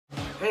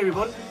Hey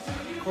everyone,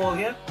 Paul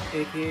here,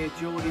 aka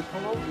Jody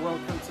Powell.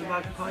 Welcome to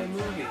Magpie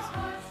Movies.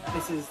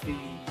 This is the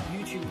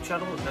YouTube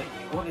channel that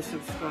you want to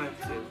subscribe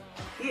to.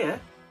 Here,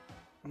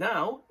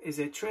 now, is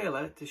a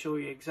trailer to show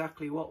you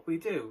exactly what we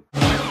do.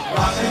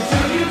 Rock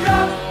until you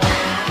drop,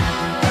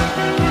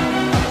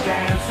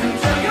 dance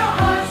until your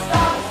heart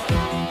stops,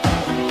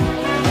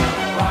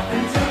 rock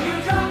until you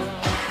drop.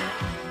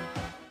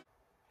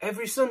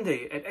 Every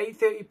Sunday at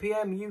 8:30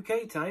 PM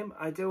UK time,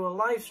 I do a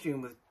live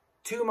stream with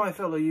two of my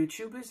fellow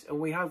YouTubers, and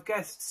we have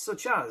guests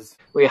such as...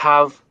 We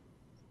have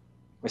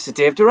Mr.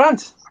 Dave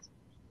Durant.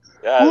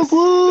 Yes.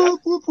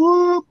 Whoop, whoop,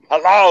 whoop.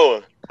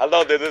 Hello.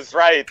 Hello, this is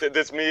right.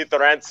 This is me,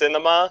 Durant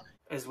Cinema.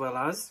 As well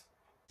as...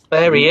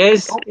 There he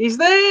is. He's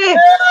there.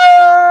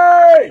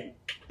 Hey!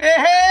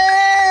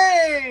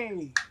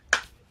 Hey!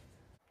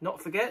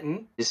 Not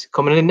forgetting... He's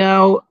coming in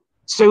now.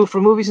 Sue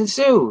from Movies and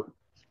Sue.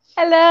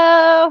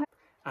 Hello.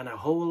 And a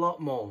whole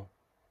lot more.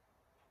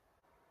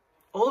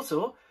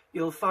 Also,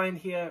 you'll find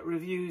here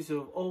reviews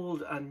of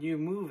old and new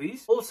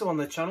movies. Also on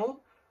the channel,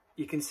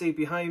 you can see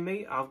behind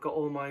me, I've got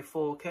all my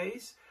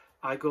 4Ks.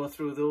 I go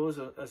through those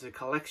as a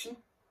collection.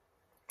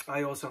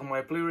 I also have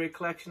my Blu-ray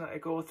collection that I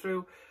go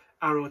through,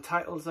 Arrow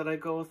titles that I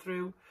go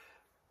through,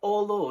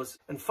 all those.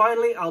 And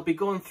finally, I'll be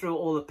going through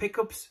all the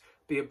pickups,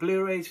 be it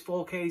Blu-rays,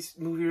 4Ks,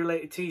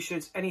 movie-related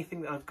t-shirts,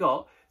 anything that I've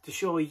got to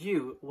show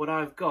you what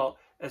I've got,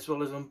 as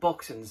well as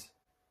unboxings.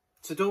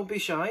 So don't be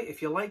shy.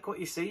 If you like what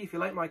you see, if you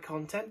like my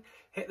content,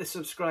 hit the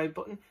subscribe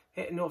button,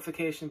 hit the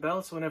notification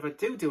bell, so whenever I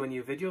do a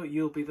new video,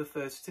 you'll be the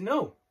first to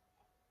know.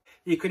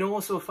 You can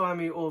also find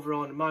me over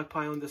on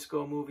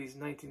Magpie_Movies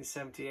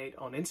 1978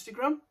 on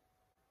Instagram.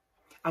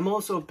 I'm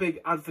also a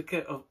big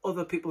advocate of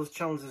other people's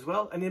channels as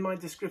well, and in my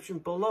description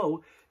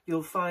below,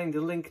 you'll find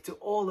a link to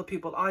all the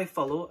people I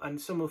follow,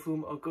 and some of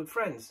whom are good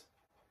friends.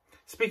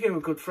 Speaking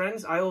of good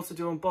friends, I also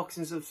do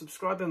unboxings of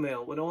subscriber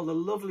mail, when all the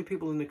lovely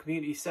people in the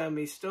community send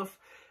me stuff,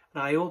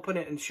 and I open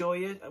it and show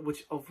you,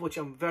 of which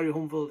I'm very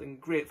humbled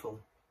and grateful.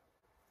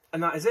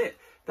 And that is it.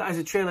 That is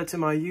a trailer to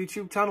my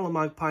YouTube channel,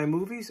 Magpie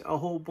Movies. I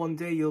hope one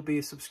day you'll be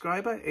a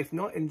subscriber. If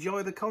not,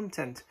 enjoy the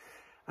content.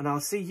 And I'll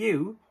see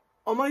you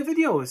on my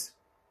videos.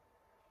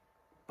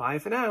 Bye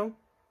for now.